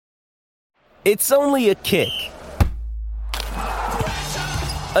It's only a kick,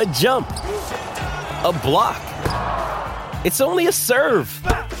 a jump, a block. It's only a serve.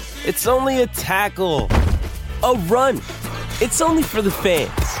 It's only a tackle, a run. It's only for the fans.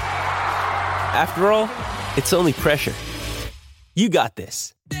 After all, it's only pressure. You got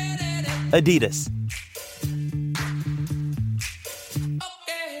this. Adidas.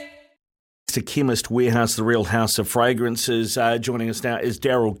 To Chemist Warehouse, the real house of fragrances. Joining us now is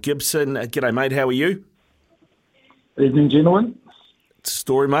Daryl Gibson. G'day, mate. How are you? Evening, gentlemen. It's a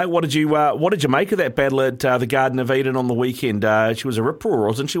story, mate. What did you make of that battle at the Garden of Eden on the weekend? She was a rip-roar,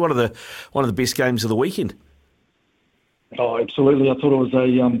 wasn't she? One of the best games of the weekend. Oh, absolutely. I thought it was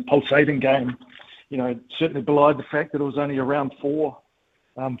a pulsating game. You know, certainly belied the fact that it was only a round 4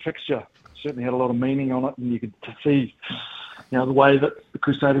 fixture. Certainly had a lot of meaning on it, and you could see, you know, the way that the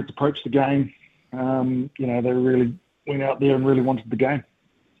Crusaders approached the game. You know, they really went out there and really wanted the game.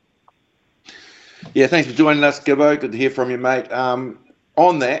 Yeah, thanks for joining us, Gibbo. Good to hear from you, mate.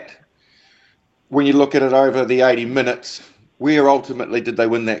 On that, when you look at it over the 80 minutes, where ultimately did they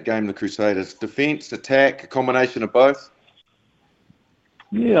win that game, the Crusaders? Defence, attack, a combination of both?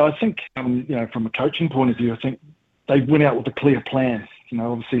 Yeah, I think, you know, from a coaching point of view, I think they went out with a clear plan. You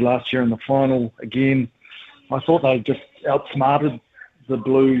know, obviously last year in the final, again, I thought they just outsmarted the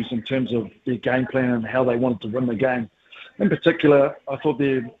Blues in terms of their game plan and how they wanted to win the game. In particular, I thought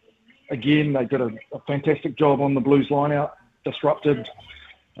they did a fantastic job on the Blues line-out, disrupted,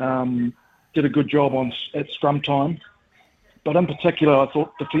 did a good job at scrum time. But in particular, I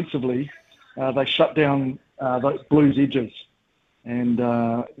thought defensively, they shut down those Blues edges. And,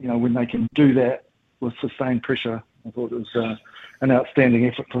 you know, when they can do that with sustained pressure, I thought it was an outstanding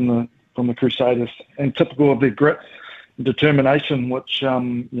effort from the Crusaders, and typical of their grit and determination, which,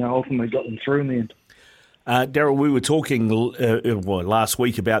 you know, ultimately got them through in the end. Daryl, we were talking last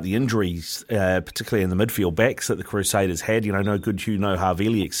week about the injuries, particularly in the midfield backs that the Crusaders had. You know, no Goodhue, no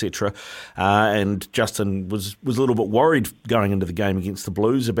Havili, etc. And Justin was a little bit worried going into the game against the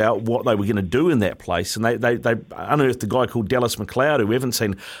Blues about what they were going to do in that place. And they unearthed a guy called Dallas McLeod, who we haven't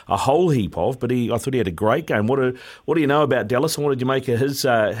seen a whole heap of, but I thought he had a great game. What do you know about Dallas, and what did you make of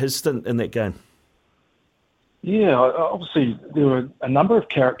his stint in that game? Yeah, obviously there were a number of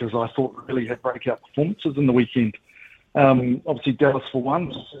characters I thought really had breakout performances in the weekend. Obviously Dallas for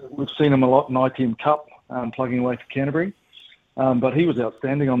one, we've seen him a lot in ITM Cup, plugging away for Canterbury, but he was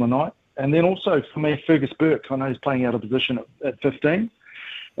outstanding on the night. And then also for me, Fergus Burke, I know he's playing out of position at 15.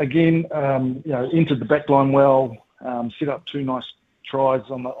 Again, you know, entered the back line well, set up 2 nice tries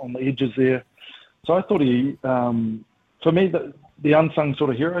on the edges there. So I thought he, for me, the unsung sort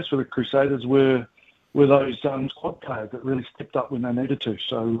of heroes for the Crusaders were those squad players that really stepped up when they needed to.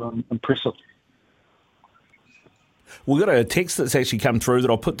 So impressive. We've got a text that's actually come through that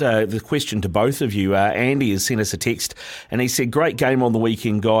I'll put the question to both of you. Andy has sent us a text and he said, great game on the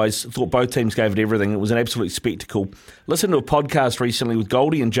weekend, guys. Thought both teams gave it everything. It was an absolute spectacle. Listened to a podcast recently with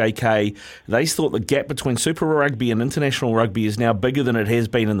Goldie and JK. They thought the gap between Super Rugby and International Rugby is now bigger than it has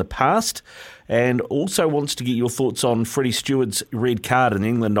been in the past, and also wants to get your thoughts on Freddie Stewart's red card in the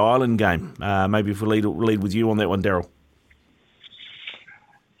England-Ireland game. Maybe if we lead with you on that one, Daryl.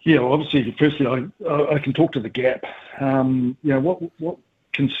 Yeah, well, obviously, firstly, I can talk to the gap. You know, what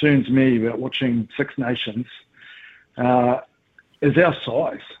concerns me about watching Six Nations is our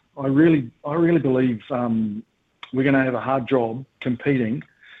size. I really believe we're going to have a hard job competing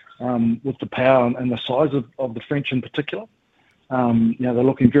with the power and the size of the French in particular. You know, they're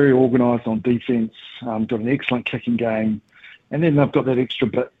looking very organised on defence, got an excellent kicking game, and then they've got that extra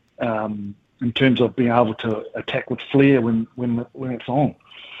bit in terms of being able to attack with flair when it's on.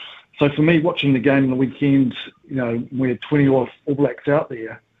 So for me, watching the game on the weekend, you know, we had 20 All Blacks out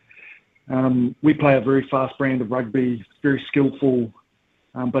there. We play a very fast brand of rugby, very skillful,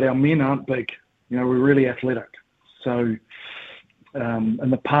 but our men aren't big. You know, we're really athletic. So in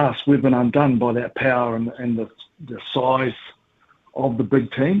the past, we've been undone by that power and the size of the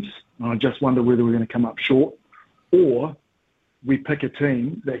big teams. And I just wonder whether we're going to come up short, or we pick a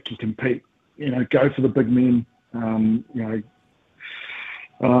team that can compete. You know, go for the big men. You know.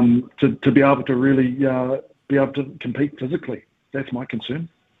 To be able to really be able to compete physically. That's my concern.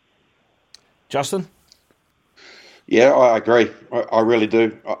 Justin? Yeah, I agree. I really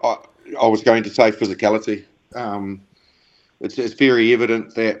do. I was going to say physicality. It's very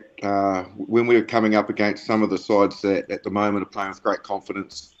evident that when we're coming up against some of the sides that at the moment are playing with great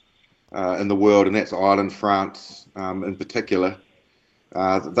confidence in the world, and that's Ireland, France in particular,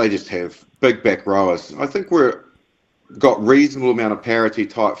 they just have big back rowers. I think we're got reasonable amount of parity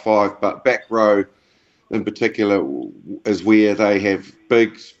type 5, but back row in particular is where they have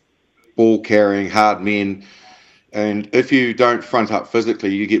big ball-carrying, hard men. And if you don't front up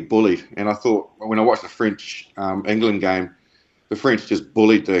physically, you get bullied. And I thought, when I watched the French-England game, the French just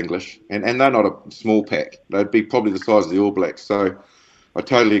bullied the English. And they're not a small pack. They'd be probably the size of the All Blacks. So I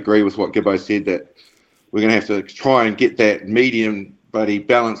totally agree with what Gibbo said, that we're going to have to try and get that medium buddy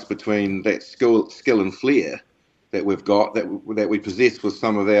balance between that skill and flair that we've got, that we possess with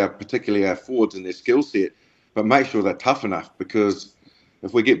some of particularly our forwards and their skill set, but make sure they're tough enough, because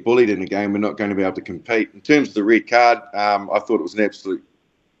if we get bullied in a game, we're not going to be able to compete. In terms of the red card, I thought it was an absolute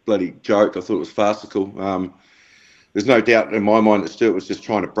bloody joke. I thought it was farcical. There's no doubt in my mind that Stewart was just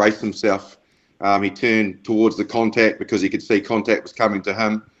trying to brace himself. He turned towards the contact because he could see contact was coming to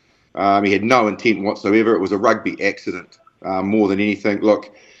him. He had no intent whatsoever. It was a rugby accident more than anything.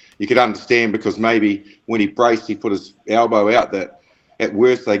 Look, you could understand, because maybe when he braced, he put his elbow out, that at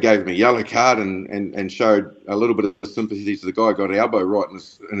worst they gave him a yellow card and showed a little bit of sympathy to the guy who got an elbow right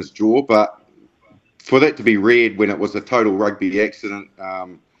in his jaw. But for that to be red when it was a total rugby accident,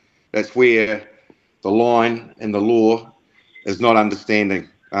 that's where the line and the law is not understanding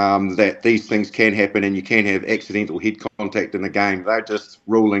that these things can happen and you can have accidental head contact in a game. They're just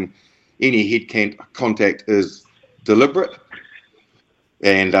ruling any head contact is deliberate,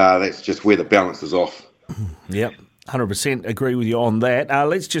 and that's just where the balance is off. Yep. 100% agree with you on that.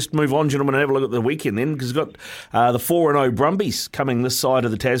 Let's just move on, gentlemen, and have a look at the weekend then, because we've got the 4-0 Brumbies coming this side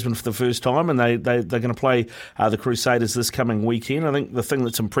of the Tasman for the first time, and they're going to play the Crusaders this coming weekend. I think the thing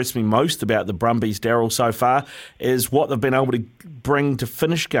that's impressed me most about the Brumbies, Daryl, so far is what they've been able to bring to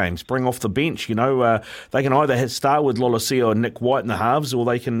finish games, bring off the bench. You know, they can either start with Lolosio and Nick White in the halves, or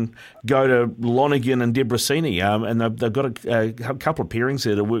they can go to Lonergan and Debrasini, and they've got a couple of pairings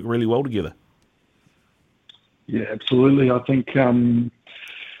there that work really well together. Yeah, absolutely. I think, the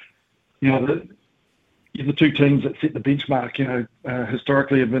two teams that set the benchmark,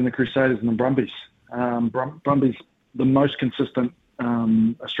 historically have been the Crusaders and the Brumbies. Brumbies, the most consistent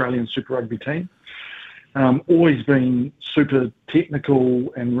Australian Super Rugby team. Always been super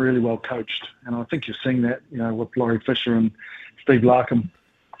technical and really well coached. And I think you're seeing that, with Laurie Fisher and Steve Larkham.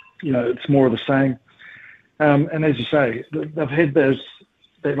 It's more of the same. And as you say, they've had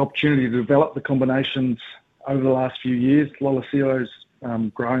that opportunity to develop the combinations over the last few years. Lolosio's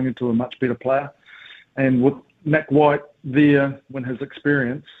growing into a much better player. And with Nick White there, when his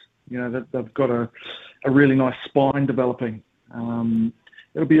experience, they've got a really nice spine developing.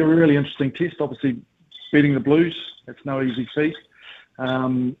 It'll be a really interesting test. Obviously, beating the Blues, it's no easy feat.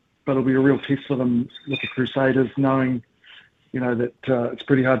 But it'll be a real test for them with the Crusaders, knowing, that it's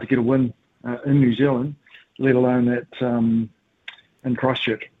pretty hard to get a win in New Zealand, let alone that in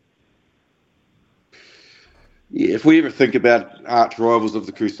Christchurch. Yeah, if we ever think about arch rivals of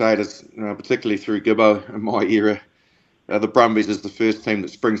the Crusaders, particularly through Gibbo in my era, the Brumbies is the first team that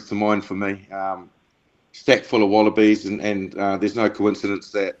springs to mind for me. Stacked full of wallabies, and there's no coincidence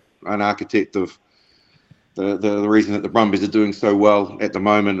that an architect of the reason that the Brumbies are doing so well at the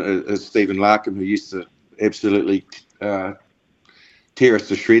moment is Stephen Larkham, who used to absolutely tear us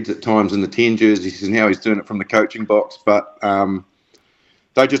to shreds at times in the 10 jerseys, and now he's doing it from the coaching box. But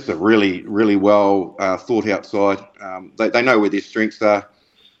they're just a really, really well thought out side. They know where their strengths are.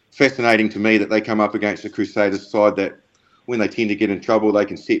 Fascinating to me that they come up against the Crusaders side that when they tend to get in trouble, they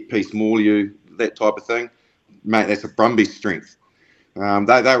can set piece maul you, that type of thing. Mate, that's a Brumbies strength. They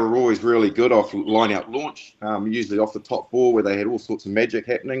were always really good off line-out launch, usually off the top ball where they had all sorts of magic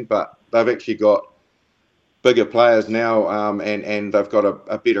happening, but they've actually got bigger players now, and they've got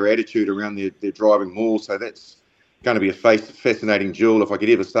a better attitude around their driving maul, so that's going to be a fascinating duel, if I could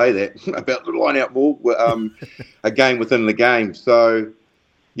ever say that, about the line-out ball, a game within the game. So,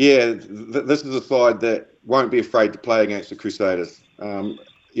 yeah, this is a side that won't be afraid to play against the Crusaders.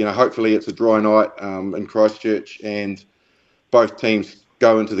 Hopefully it's a dry night in Christchurch, and both teams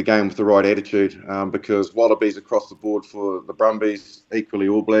go into the game with the right attitude, because Wallabies across the board for the Brumbies, equally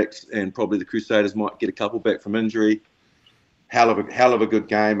All Blacks, and probably the Crusaders might get a couple back from injury. Hell of a good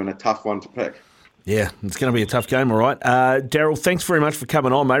game and a tough one to pick. Yeah, it's going to be a tough game, all right. Daryl, thanks very much for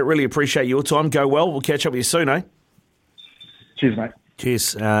coming on, mate. Really appreciate your time. Go well. We'll catch up with you soon, eh? Cheers, mate.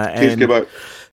 Cheers. Cheers, Gibbo.